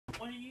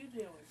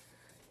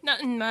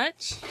Nothing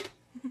much.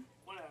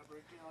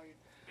 Whatever. You know,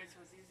 it's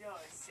was easy. I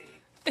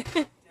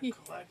see. Your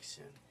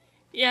collection.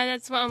 Yeah,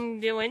 that's what I'm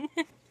doing.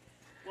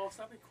 Well,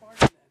 stop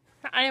recording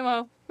then. I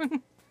will.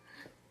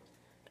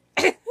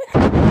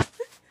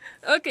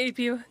 Okay,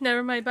 people.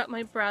 Never mind about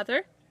my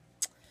brother.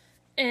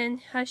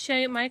 And I'll show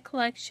you my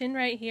collection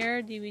right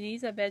here.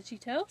 DVDs of Veggie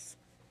Tales.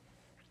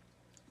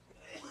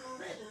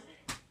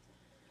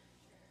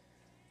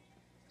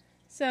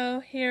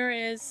 So here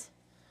is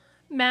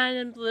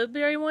Madame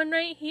Blueberry one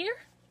right here.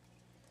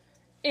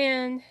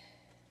 And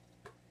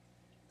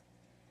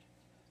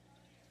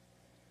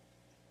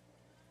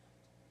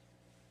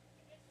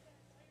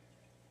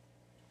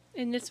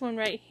this one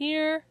right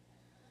here.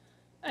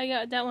 I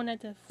got that one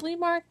at the flea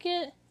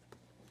market.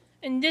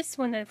 And this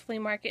one at the flea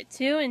market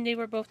too. And they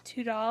were both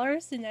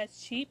 $2 and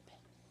that's cheap.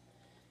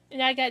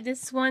 And I got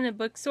this one at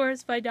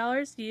bookstores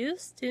 $5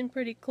 used. And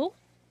pretty cool.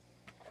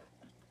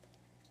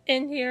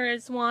 And here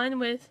is one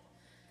with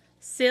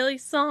silly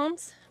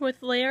songs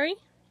with Larry.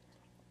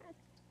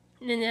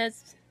 And then it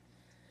has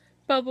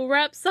bubble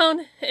wrap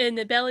song and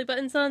the belly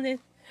button song. And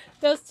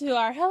those two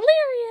are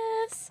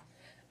hilarious.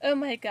 Oh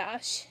my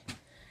gosh.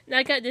 And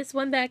I got this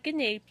one back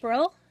in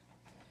April.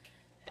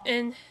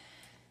 And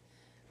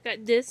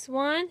got this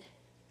one.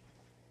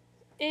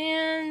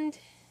 And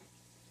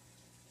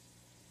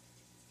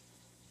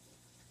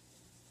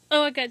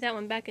oh, I got that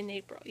one back in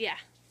April. Yeah.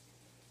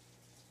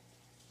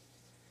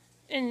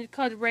 And it's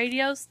called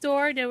Radio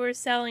Store. They were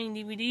selling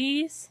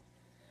DVDs.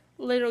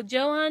 Little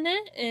Joe on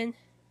it. And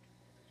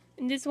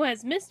this one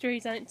has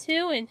mysteries on it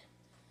too.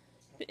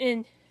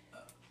 And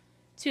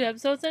 2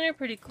 episodes on it.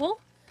 Pretty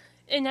cool.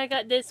 And I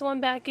got this one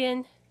back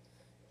in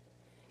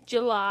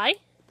July.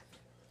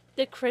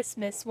 The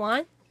Christmas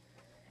one.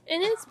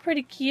 And it's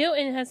pretty cute.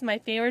 And it has my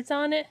favorites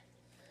on it.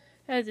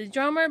 It has a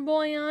drummer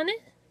boy on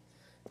it.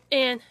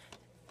 And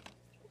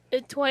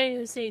a toy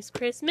who says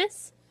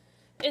Christmas.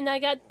 And I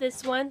got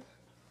this one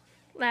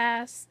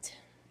last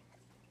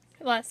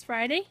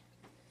Friday.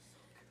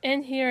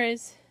 And here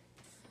is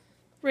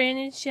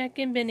Brandon, Shaq,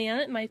 and Benny on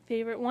it, my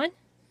favorite one.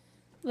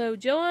 Little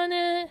Joe on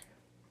it.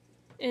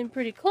 And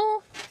pretty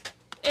cool.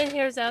 And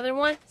here's the other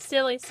one,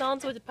 Silly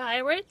Songs with the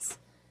Pirates.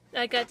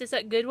 I got this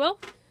at Goodwill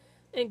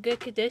in good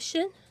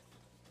condition.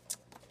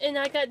 And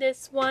I got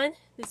this one,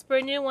 this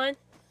brand new one,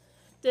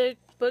 the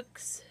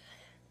books,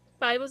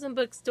 Bibles and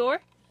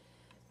Bookstore.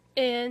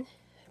 And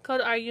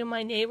called Are You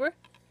My Neighbor?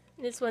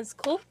 And this one's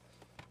cool.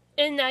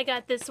 And I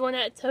got this one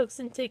at Tokes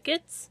and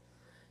Tickets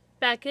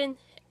back in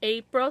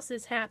April. It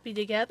says Happy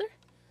Together.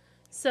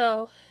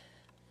 So,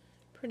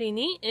 pretty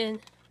neat. And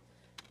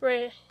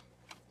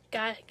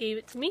guy gave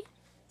it to me.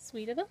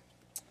 Sweet of him.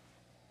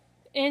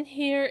 And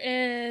here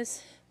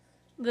is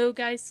Little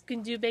Guys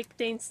Can Do Big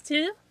Things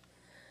Too.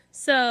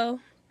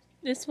 So,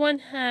 this one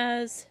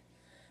has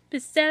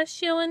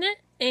pistachio in it.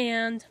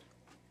 And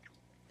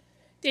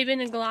David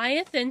and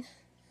Goliath. And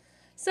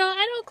so,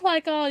 I don't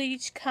collect all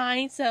each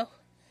kind. So,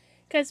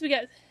 because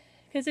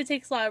it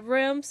takes a lot of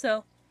room,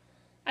 so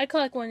I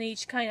collect one of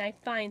each kind I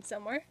find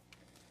somewhere.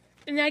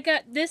 And I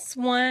got this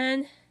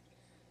one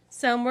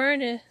somewhere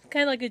in a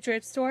kind of like a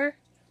thrift store.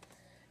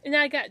 And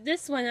I got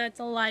this one at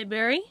the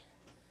library.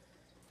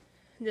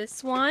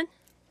 This one,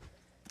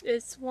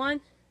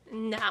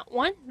 and that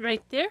one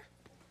right there.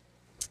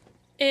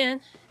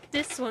 And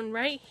this one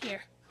right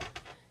here,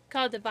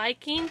 called the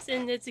Vikings,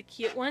 and it's a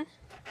cute one.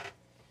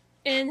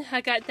 And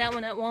I got that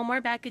one at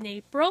Walmart back in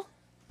April.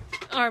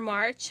 Or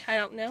March, I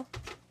don't know.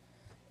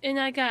 And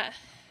I got,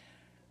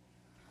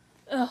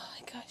 oh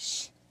my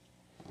gosh.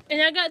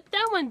 And I got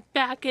that one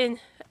back in,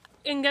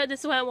 and got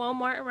this one at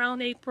Walmart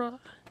around April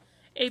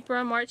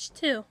and March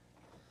too.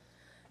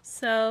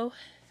 So,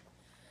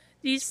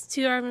 these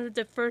two are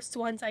the first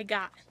ones I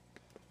got.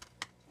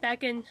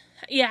 Back in,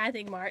 yeah, I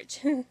think March.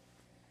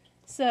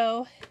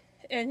 So,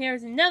 and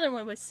here's another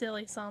one with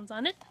silly songs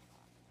on it.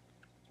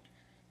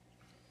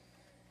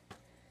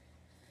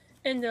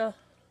 And the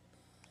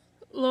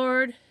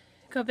Lord,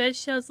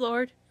 Veggie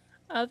Lord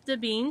of the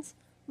Beans,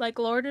 like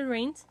Lord of the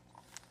Rings,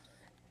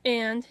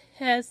 and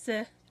has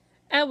the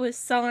Elvis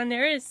song on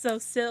there. It's so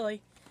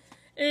silly.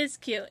 It is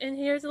cute. And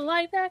here's a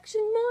live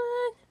action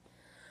one.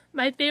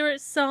 My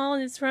favorite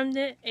song is from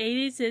the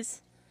 80s.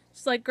 It's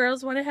just like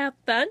Girls Want to Have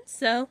Fun.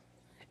 So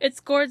it's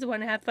Gord's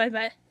Want to Have Fun,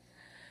 but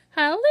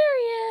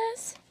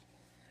hilarious.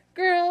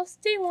 Girls,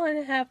 do you want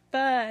to have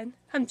fun?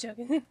 I'm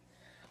joking.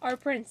 Or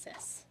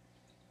Princess.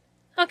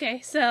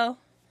 Okay, so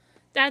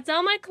that's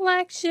all my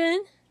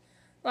collection.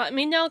 Let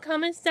me know in the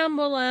comments down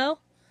below.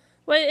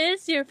 What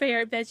is your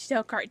favorite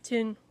VeggieTale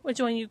cartoon?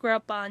 Which one you grew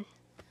up on?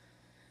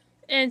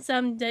 And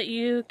some that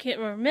you can't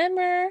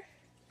remember.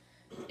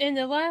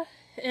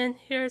 And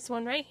here's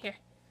one right here.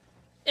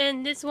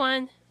 And this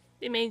one,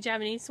 they made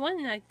Japanese one,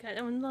 and I got it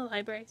in the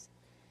libraries.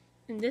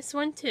 And this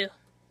one too.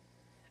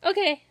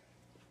 Okay.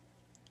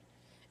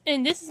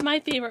 And this is my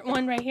favorite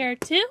one right here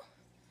too.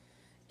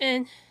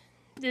 And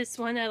this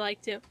one I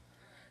like too.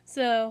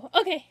 So,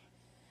 okay.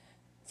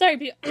 Sorry,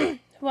 people.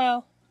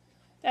 Well,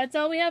 that's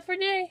all we have for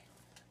today.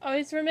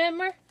 Always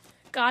remember,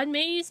 God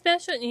made you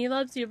special and He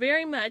loves you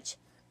very much.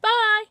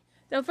 Bye!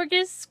 Don't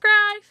forget to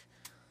subscribe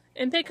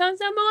and pick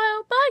comments down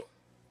below. Bye!